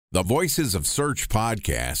The Voices of Search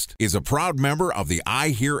podcast is a proud member of the I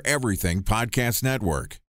Hear Everything podcast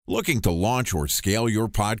network. Looking to launch or scale your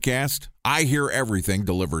podcast? I Hear Everything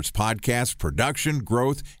delivers podcast production,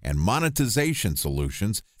 growth, and monetization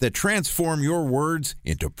solutions that transform your words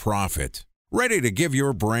into profit. Ready to give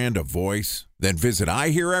your brand a voice? Then visit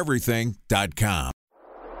iheareverything.com.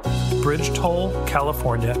 Bridge toll,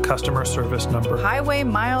 California, customer service number. Highway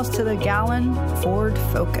miles to the gallon, Ford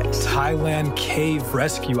Focus. Thailand cave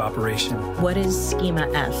rescue operation. What is Schema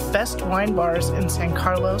F? Best wine bars in San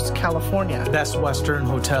Carlos, California. Best Western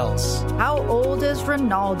hotels. How old is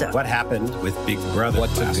Ronaldo? What happened with Big Brother?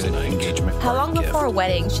 What's a good engagement? How long before a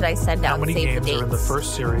wedding should I send out How many save games the dates? are in the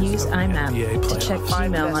first series? Use IMAP to check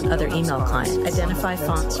email on other email clients. Identify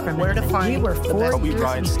fonts from Where to find We were 4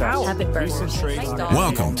 years out. Habit burgers.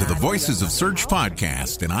 Welcome to the Voices of Search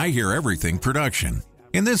podcast and I Hear Everything production.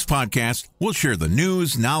 In this podcast, we'll share the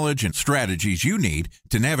news, knowledge, and strategies you need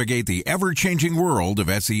to navigate the ever-changing world of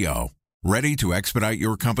SEO. Ready to expedite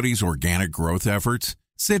your company's organic growth efforts?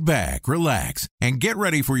 Sit back, relax, and get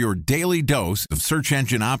ready for your daily dose of search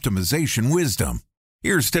engine optimization wisdom.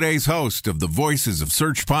 Here's today's host of the Voices of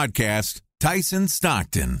Search podcast, Tyson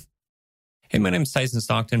Stockton. Hey, my name is Tyson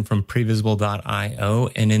Stockton from Previsible.io,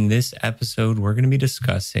 and in this episode, we're going to be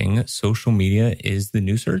discussing social media is the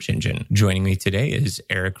new search engine. Joining me today is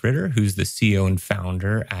Eric Ritter, who's the CEO and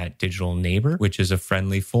founder at Digital Neighbor, which is a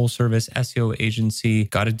friendly full-service SEO agency.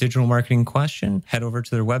 Got a digital marketing question? Head over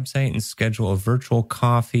to their website and schedule a virtual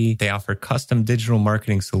coffee. They offer custom digital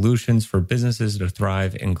marketing solutions for businesses to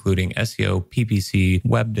thrive, including SEO, PPC,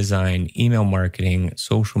 web design, email marketing,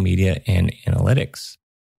 social media, and analytics.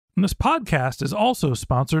 And this podcast is also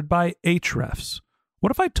sponsored by Ahrefs.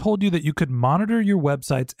 What if I told you that you could monitor your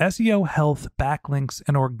website's SEO health, backlinks,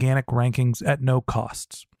 and organic rankings at no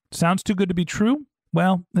costs? Sounds too good to be true?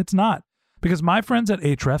 Well, it's not, because my friends at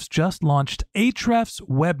Ahrefs just launched Ahrefs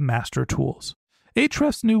Webmaster Tools.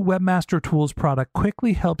 Ahrefs' new Webmaster Tools product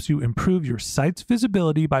quickly helps you improve your site's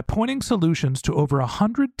visibility by pointing solutions to over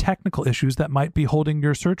 100 technical issues that might be holding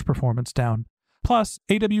your search performance down. Plus,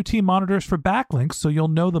 AWT monitors for backlinks so you'll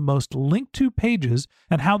know the most linked to pages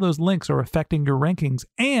and how those links are affecting your rankings.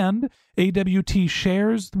 And AWT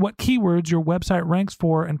shares what keywords your website ranks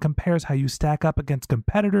for and compares how you stack up against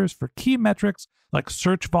competitors for key metrics like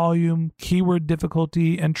search volume, keyword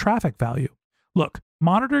difficulty, and traffic value. Look,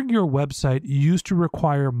 monitoring your website used to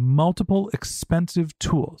require multiple expensive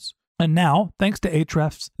tools. And now, thanks to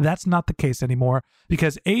Ahrefs, that's not the case anymore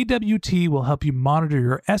because AWT will help you monitor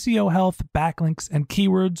your SEO health, backlinks, and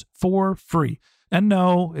keywords for free. And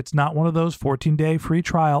no, it's not one of those 14-day free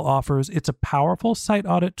trial offers. It's a powerful site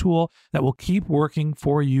audit tool that will keep working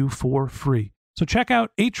for you for free. So check out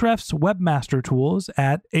Ahrefs Webmaster Tools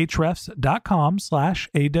at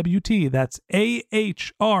ahrefs.com/AWT. That's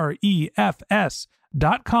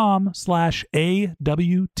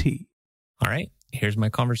ahrefs.com/AWT. All right. Here's my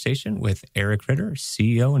conversation with Eric Ritter,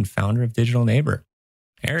 CEO and founder of Digital Neighbor.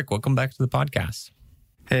 Eric, welcome back to the podcast.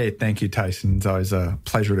 Hey, thank you, Tyson. It's always a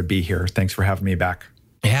pleasure to be here. Thanks for having me back.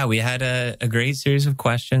 Yeah, we had a great series of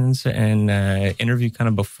questions and interview kind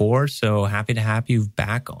of before, so happy to have you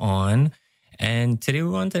back on. And today we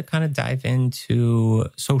wanted to kind of dive into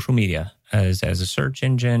social media as a search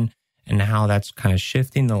engine and how that's kind of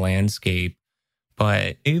shifting the landscape.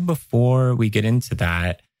 But maybe before we get into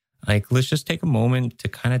that, let's just take a moment to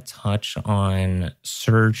kind of touch on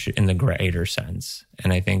search in the greater sense.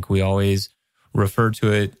 And I think we always refer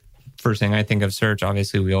to it, first thing I think of search,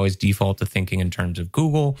 obviously we always default to thinking in terms of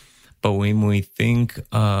Google. But when we think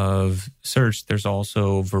of search, there's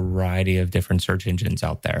also a variety of different search engines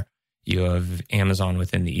out there. You have Amazon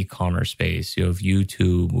within the e-commerce space. You have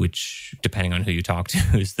YouTube, which, depending on who you talk to,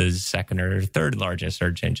 is the second or third largest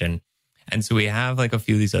search engine. And so we have a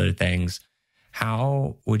few of these other things.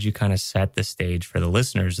 How would you kind of set the stage for the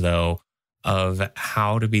listeners, though, of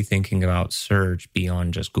how to be thinking about search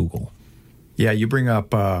beyond just Google? Yeah, you bring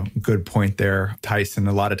up a good point there, Tyson.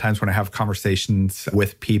 A lot of times when I have conversations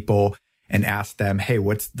with people and ask them, hey,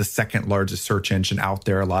 what's the second largest search engine out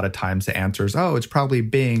there? A lot of times the answer is, it's probably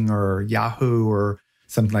Bing or Yahoo or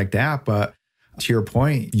something like that. But to your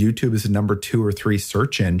point, YouTube is the number 2 or 3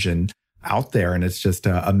 search engine out there. And it's just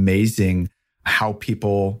amazing how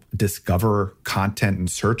people discover content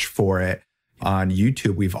and search for it. On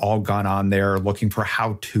YouTube, we've all gone on there looking for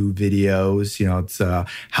how-to videos. It's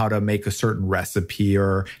how to make a certain recipe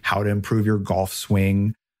or how to improve your golf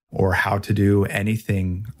swing or how to do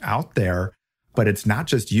anything out there. But it's not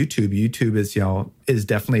just YouTube. YouTube is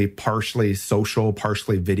definitely partially social,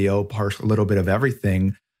 partially video, a little bit of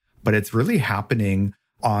everything. But it's really happening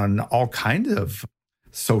on all kinds of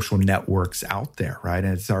social networks out there, right?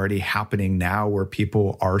 And it's already happening now where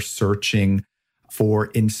people are searching for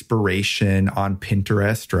inspiration on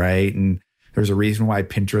Pinterest, right? And there's a reason why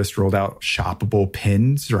Pinterest rolled out shoppable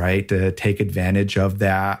pins, right? To take advantage of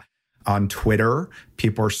that. On Twitter,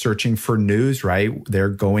 people are searching for news, right? They're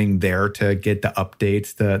going there to get the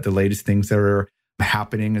updates, the latest things that are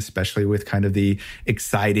happening, especially with kind of the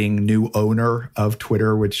exciting new owner of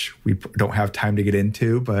Twitter, which we don't have time to get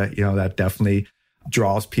into, but that definitely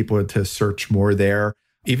draws people to search more there.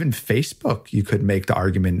 Even Facebook, you could make the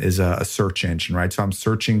argument, is a search engine, right? So I'm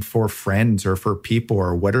searching for friends or for people,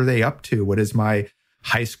 or what are they up to? What is my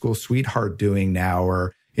high school sweetheart doing now?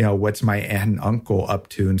 Or, what's my aunt and uncle up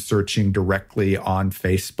to? And searching directly on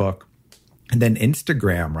Facebook. And then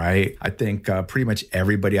Instagram, right? I think pretty much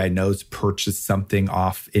everybody I know has purchased something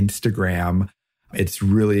off Instagram. It's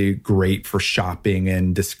really great for shopping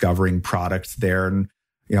and discovering products there. And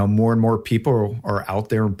more and more people are out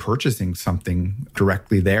there and purchasing something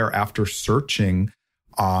directly there after searching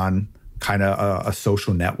on kind of a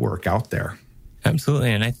social network out there.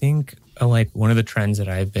 Absolutely. And I think one of the trends that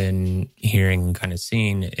I've been hearing and kind of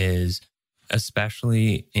seeing is,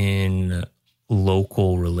 especially in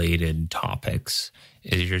local related topics,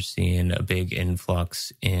 is you're seeing a big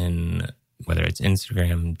influx in whether it's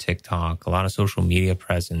Instagram, TikTok, a lot of social media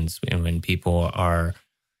presence, and when people are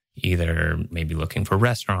either maybe looking for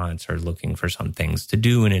restaurants or looking for some things to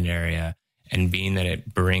do in an area, and being that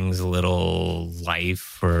it brings a little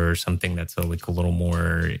life or something that's a little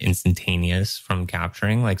more instantaneous from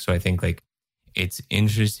capturing. So I think it's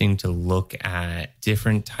interesting to look at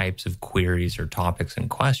different types of queries or topics and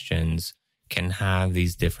questions can have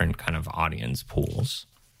these different kind of audience pools.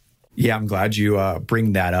 Yeah, I'm glad you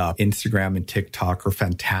bring that up. Instagram and TikTok are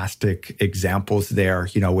fantastic examples there,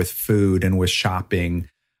 with food and with shopping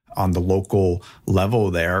on the local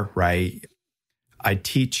level there, right? I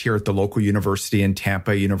teach here at the local university in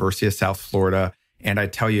Tampa, University of South Florida. And I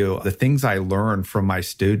tell you, the things I learn from my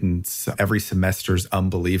students every semester is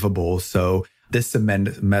unbelievable. So this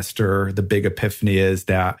semester, the big epiphany is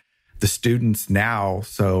that the students now,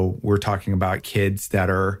 so we're talking about kids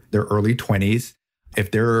that are their early 20s,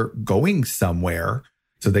 if they're going somewhere.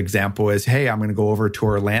 So the example is, hey, I'm going to go over to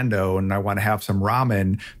Orlando and I want to have some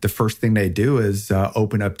ramen. The first thing they do is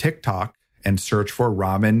open up TikTok and search for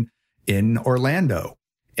ramen in Orlando.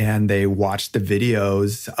 And they watch the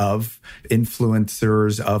videos of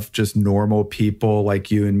influencers, of just normal people like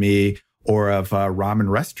you and me, or of ramen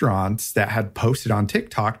restaurants that had posted on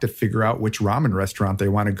TikTok to figure out which ramen restaurant they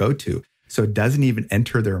want to go to. So it doesn't even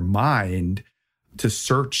enter their mind to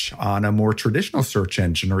search on a more traditional search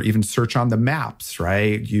engine, or even search on the maps,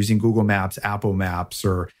 right? Using Google Maps, Apple Maps,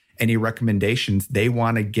 or any recommendations. They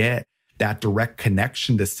want to get that direct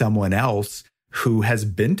connection to someone else who has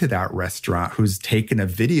been to that restaurant, who's taken a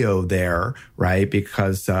video there, right?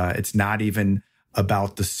 Because it's not even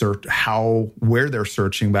about the search, where they're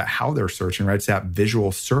searching, but how they're searching, right? It's that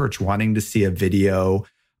visual search, wanting to see a video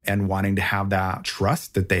and wanting to have that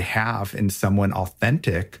trust that they have in someone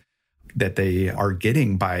authentic that they are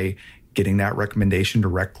getting by getting that recommendation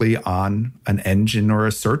directly on an engine or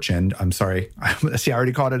a search engine. I'm sorry. See, I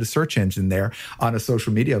already called it a search engine there, on a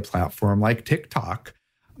social media platform like TikTok,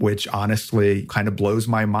 which honestly kind of blows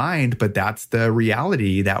my mind, but that's the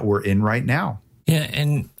reality that we're in right now. Yeah.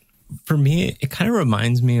 And for me, it kind of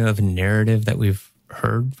reminds me of a narrative that we've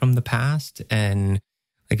heard from the past. And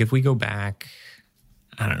if we go back,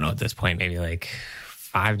 I don't know, at this point, maybe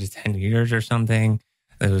 5 to 10 years or something,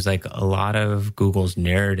 it was a lot of Google's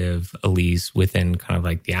narrative, at least within kind of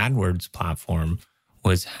the AdWords platform,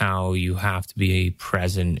 was how you have to be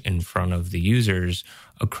present in front of the users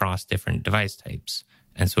across different device types.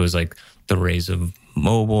 And so it was the rise of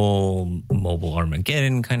mobile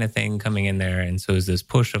Armageddon kind of thing coming in there. And so it was this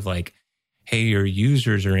push of hey, your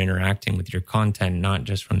users are interacting with your content, not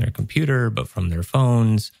just from their computer, but from their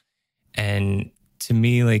phones. And to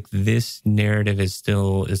me, this narrative is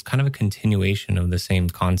kind of a continuation of the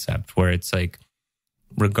same concept, where it's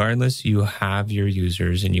regardless, you have your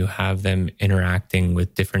users and you have them interacting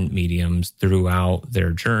with different mediums throughout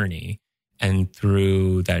their journey. And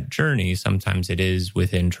through that journey, sometimes it is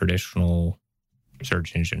within traditional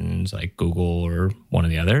search engines like Google or one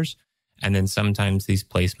of the others. And then sometimes these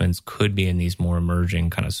placements could be in these more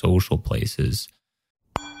emerging kind of social places.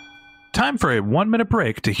 Time for a 1-minute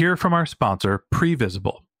break to hear from our sponsor,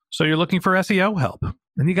 Previsible. So you're looking for SEO help,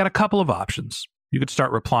 and you got a couple of options. You could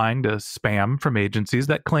start replying to spam from agencies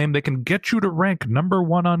that claim they can get you to rank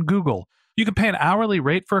 #1 on Google. You can pay an hourly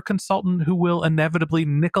rate for a consultant who will inevitably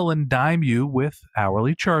nickel and dime you with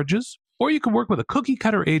hourly charges. Or you can work with a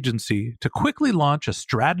cookie-cutter agency to quickly launch a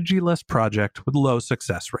strategy-less project with low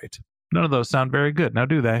success rate. None of those sound very good, now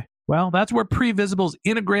do they? Well, that's where Previsible's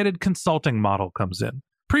integrated consulting model comes in.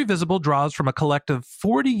 Previsible draws from a collective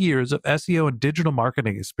 40 years of SEO and digital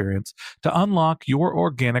marketing experience to unlock your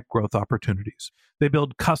organic growth opportunities. They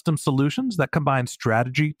build custom solutions that combine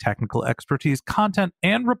strategy, technical expertise, content,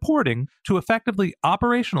 and reporting to effectively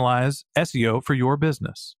operationalize SEO for your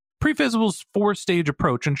business. Previsible's 4-stage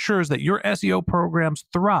approach ensures that your SEO programs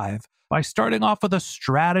thrive by starting off with a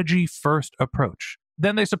strategy-first approach.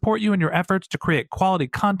 Then they support you in your efforts to create quality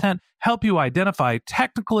content, help you identify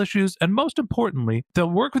technical issues, and most importantly, they'll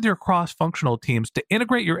work with your cross-functional teams to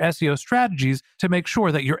integrate your SEO strategies to make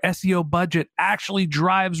sure that your SEO budget actually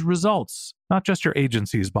drives results, not just your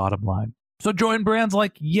agency's bottom line. So join brands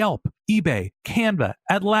like Yelp, eBay, Canva,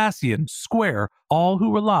 Atlassian, Square, all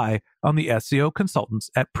who rely on the SEO consultants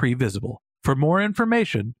at Previsible. For more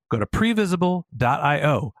information, go to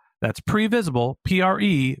previsible.io. That's Previsible,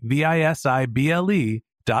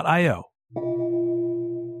 Previsible.io.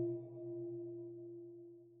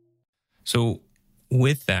 So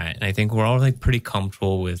with that, and I think we're all like pretty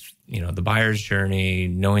comfortable with, the buyer's journey,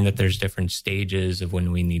 knowing that there's different stages of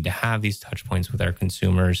when we need to have these touch points with our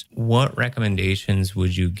consumers. What recommendations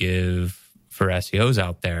would you give for SEOs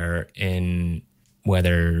out there in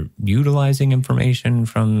whether utilizing information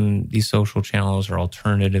from these social channels or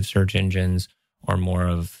alternative search engines, or more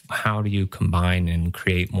of how do you combine and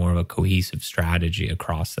create more of a cohesive strategy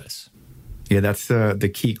across this? Yeah, that's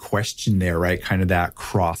the key question there, right? Kind of that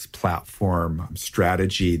cross-platform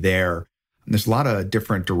strategy there. And there's a lot of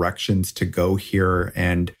different directions to go here.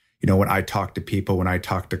 And, when I talk to people, when I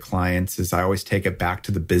talk to clients, is I always take it back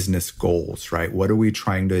to the business goals, right? What are we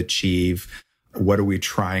trying to achieve? Where are we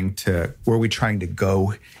trying to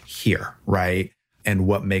go here, right? And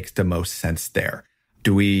what makes the most sense there?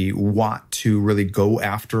 Do we want to really go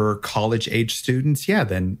after college-age students? Yeah,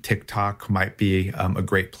 then TikTok might be a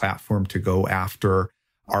great platform to go after.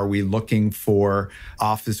 Are we looking for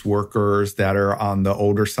office workers that are on the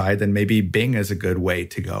older side? Then maybe Bing is a good way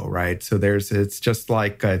to go, right? So it's just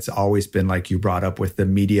like it's always been like you brought up with the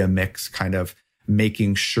media mix, kind of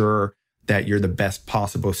making sure that you're the best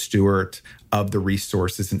possible steward of the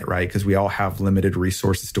resources, right? Because we all have limited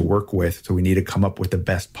resources to work with. So we need to come up with the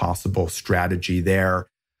best possible strategy there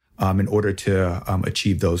in order to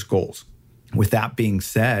achieve those goals. With that being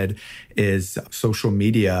said, is social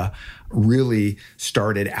media really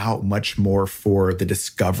started out much more for the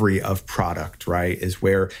discovery of product, right? Is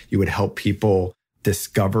where you would help people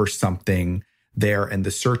discover something there, and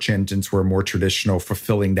the search engines were more traditional,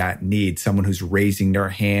 fulfilling that need. Someone who's raising their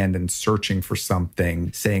hand and searching for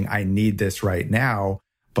something, saying, I need this right now.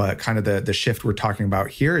 But kind of the shift we're talking about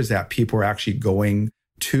here is that people are actually going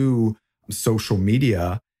to social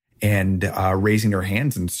media and raising their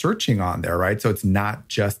hands and searching on there, right? So it's not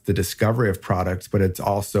just the discovery of products, but it's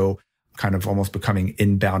also kind of almost becoming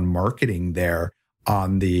inbound marketing there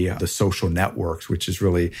on the social networks, which is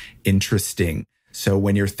really interesting. So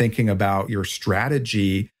when you're thinking about your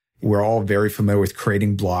strategy, we're all very familiar with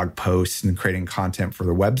creating blog posts and creating content for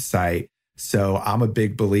the website. So I'm a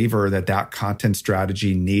big believer that content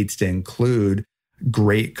strategy needs to include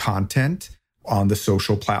great content on the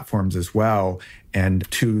social platforms as well, and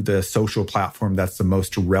to the social platform that's the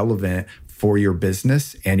most relevant for your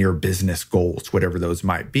business and your business goals, whatever those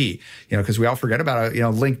might be. Because we all forget about it.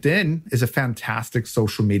 LinkedIn is a fantastic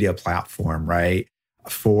social media platform, right?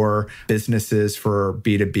 For businesses, for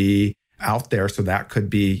B2B out there. So that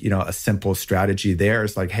could be, a simple strategy there.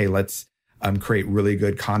 It's like, hey, let's create really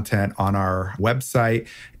good content on our website,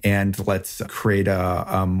 and let's create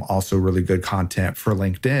also really good content for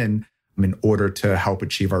LinkedIn in order to help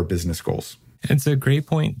achieve our business goals. It's a great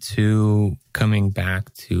point too, coming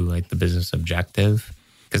back to like the business objective,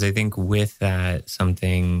 because I think with that,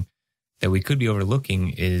 something that we could be overlooking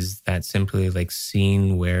is that simply like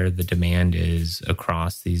seeing where the demand is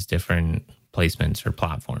across these different placements or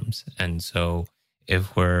platforms. And so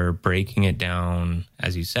if we're breaking it down,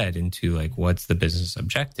 as you said, into like what's the business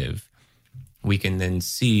objective, we can then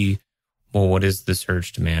see, well, what is the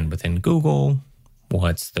search demand within Google?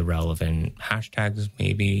 What's the relevant hashtags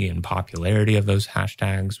maybe and popularity of those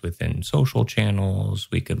hashtags within social channels?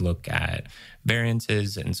 We could look at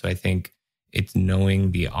variances. And so I think it's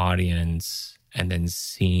knowing the audience and then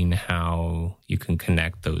seeing how you can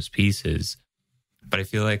connect those pieces. But I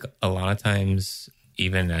feel like a lot of times,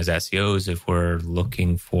 even as SEOs, if we're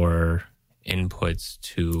looking for inputs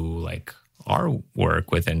to like our work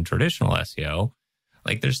within traditional SEO,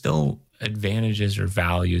 like there's still advantages or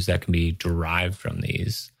values that can be derived from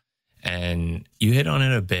these. And you hit on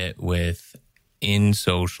it a bit with in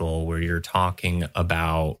social where you're talking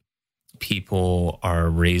about people are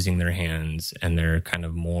raising their hands and they're kind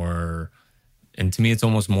of more, and to me, it's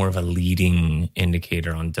almost more of a leading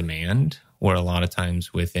indicator on demand, where a lot of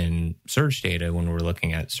times within search data, when we're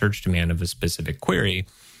looking at search demand of a specific query,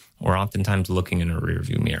 we're oftentimes looking in a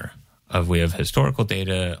rearview mirror of we have historical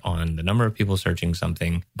data on the number of people searching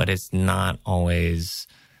something, but it's not always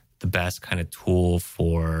the best kind of tool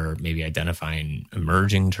for maybe identifying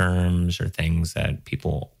emerging terms or things that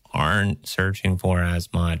people aren't searching for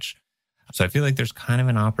as much. So I feel like there's kind of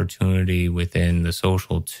an opportunity within the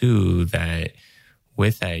social too that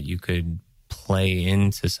with that you could play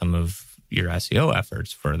into some of your SEO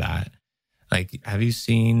efforts for that. Like, have you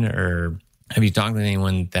seen or have you talked to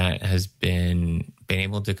anyone that has been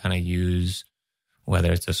able to kind of use,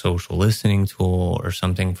 whether it's a social listening tool or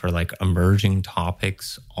something for like emerging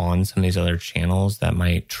topics on some of these other channels that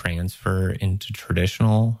might transfer into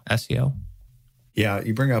traditional SEO? Yeah,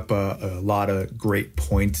 you bring up a lot of great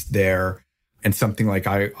points there. And something like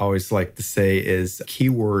I always like to say is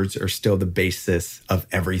keywords are still the basis of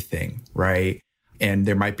everything, right? And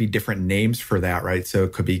there might be different names for that, right? So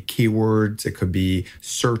it could be keywords, it could be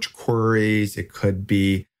search queries, it could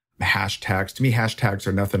be hashtags. To me, hashtags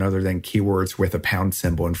are nothing other than keywords with a pound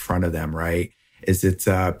symbol in front of them, right? It's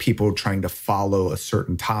people trying to follow a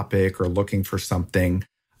certain topic or looking for something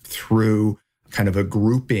through kind of a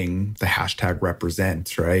grouping the hashtag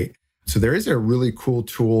represents, right? So there is a really cool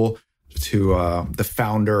tool to the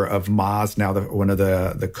founder of Moz, now one of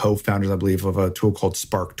the co-founders, I believe, of a tool called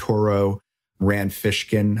SparkToro, Rand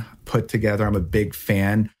Fishkin, put together. I'm a big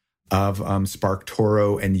fan of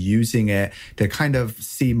SparkToro and using it to kind of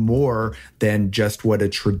see more than just what a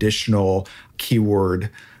traditional keyword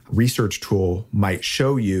research tool might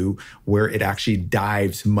show you, where it actually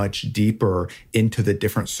dives much deeper into the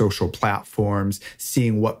different social platforms,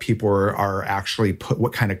 seeing what people are actually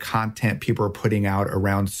what kind of content people are putting out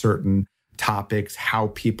around certain topics, how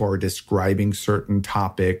people are describing certain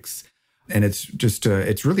topics. And it's just,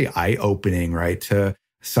 it's really eye-opening, right? To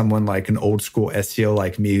someone like an old school SEO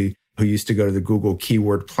like me, who used to go to the Google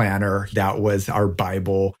Keyword Planner. That was our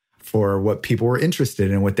Bible for what people were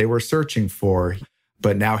interested in, what they were searching for.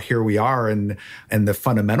 But now here we are, and the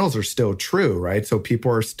fundamentals are still true, right? So people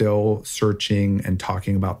are still searching and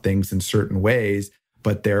talking about things in certain ways,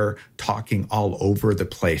 but they're talking all over the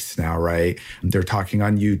place now, right? They're talking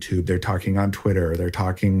on YouTube, they're talking on Twitter, they're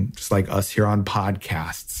talking just like us here on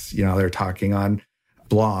podcasts, they're talking on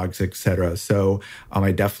blogs, etc. So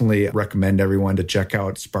I definitely recommend everyone to check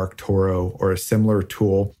out SparkToro or a similar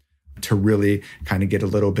tool to really kind of get a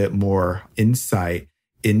little bit more insight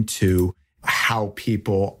into how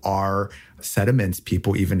people are, sentiments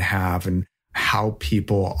people even have, and how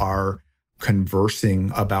people are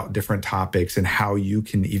conversing about different topics, and how you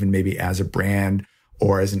can even maybe as a brand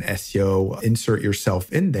or as an SEO insert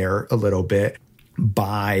yourself in there a little bit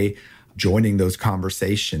by joining those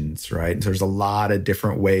conversations, right? And so there's a lot of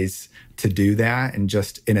different ways to do that. And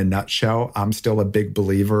just in a nutshell, I'm still a big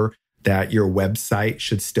believer that your website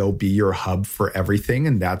should still be your hub for everything.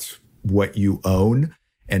 And that's what you own.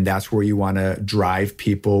 And that's where you want to drive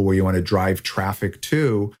people, where you want to drive traffic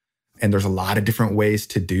to. And there's a lot of different ways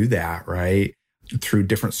to do that, right? Through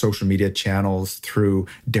different social media channels, through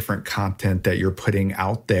different content that you're putting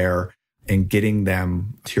out there and getting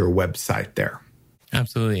them to your website there.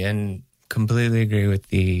 Absolutely. And completely agree with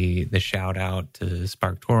the shout out to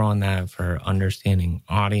SparkToro on that for understanding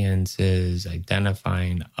audiences,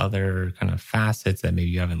 identifying other kind of facets that maybe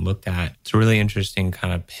you haven't looked at. It's a really interesting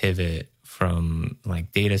kind of pivot from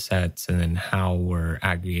like data sets and then how we're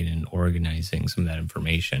aggregating and organizing some of that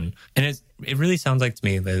information. And it really sounds like to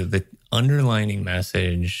me the underlining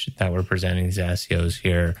message that we're presenting these SEOs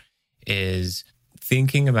here is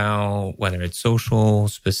thinking about whether it's social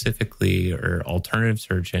specifically or alternative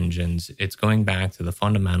search engines, it's going back to the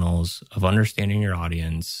fundamentals of understanding your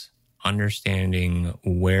audience, understanding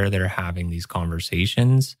where they're having these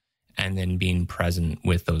conversations, and then being present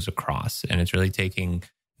with those across. And it's really taking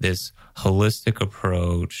this holistic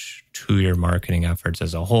approach to your marketing efforts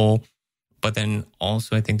as a whole. But then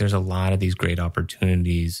also, I think there's a lot of these great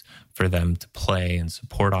opportunities for them to play and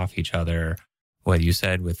support off each other. What you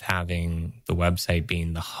said with having the website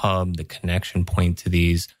being the hub, the connection point to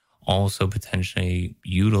these, also potentially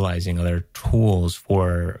utilizing other tools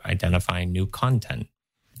for identifying new content.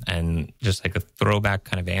 And just like a throwback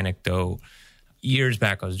kind of anecdote, years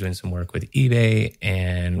back, I was doing some work with eBay,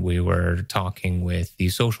 and we were talking with the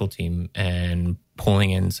social team and pulling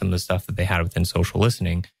in some of the stuff that they had within social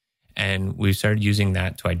listening. And we started using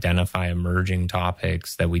that to identify emerging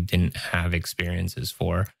topics that we didn't have experiences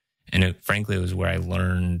for. And frankly, it was where I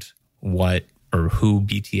learned what or who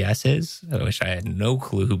BTS is. I wish I had no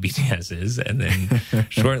clue who BTS is. And then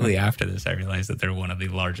shortly after this, I realized that they're one of the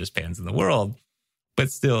largest bands in the world.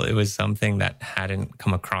 But still, it was something that hadn't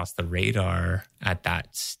come across the radar at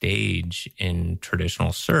that stage in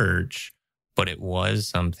traditional search. But it was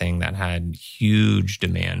something that had huge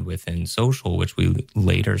demand within social, which we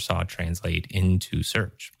later saw translate into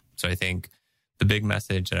search. So I think the big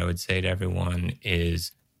message that I would say to everyone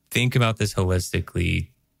is think about this holistically.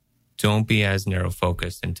 Don't be as narrow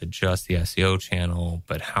focused into just the SEO channel,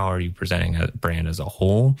 but how are you presenting a brand as a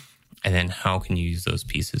whole? And then how can you use those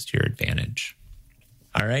pieces to your advantage?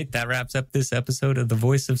 All right, that wraps up this episode of the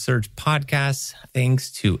Voice of Search podcast.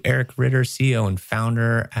 Thanks to Eric Ritter, CEO and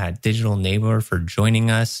founder at Digital Enabler, for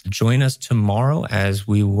joining us. Join us tomorrow as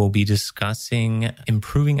we will be discussing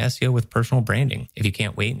improving SEO with personal branding. If you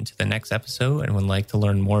can't wait until the next episode and would like to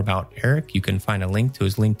learn more about Eric, you can find a link to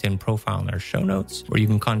his LinkedIn profile in our show notes, or you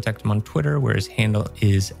can contact him on Twitter, where his handle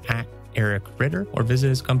is @EricRitter, or visit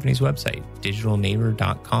his company's website,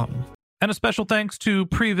 digitalneighbor.com. And a special thanks to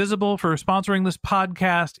Previsible for sponsoring this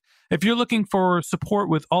podcast. If you're looking for support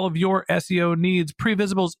with all of your SEO needs,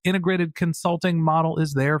 Previsible's integrated consulting model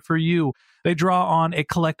is there for you. They draw on a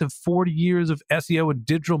collective 40 years of SEO and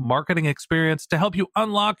digital marketing experience to help you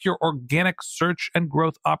unlock your organic search and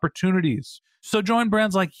growth opportunities. So join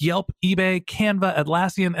brands like Yelp, eBay, Canva,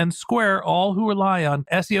 Atlassian, and Square, all who rely on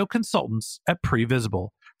SEO consultants at Previsible.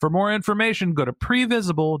 For more information, go to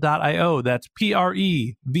previsible.io. That's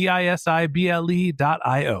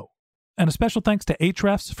previsible.io. And a special thanks to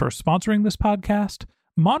Ahrefs for sponsoring this podcast.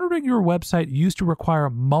 Monitoring your website used to require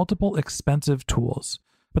multiple expensive tools,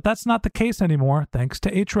 but that's not the case anymore thanks to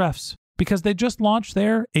Ahrefs, because they just launched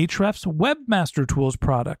their Ahrefs Webmaster Tools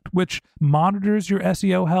product, which monitors your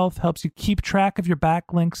SEO health, helps you keep track of your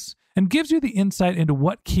backlinks, and gives you the insight into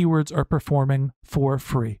what keywords are performing for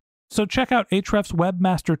free. So check out Ahrefs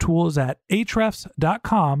Webmaster Tools at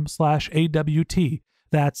ahrefs.com/AWT.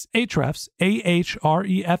 That's Ahrefs,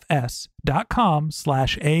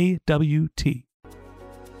 AHREFS.com/AWT.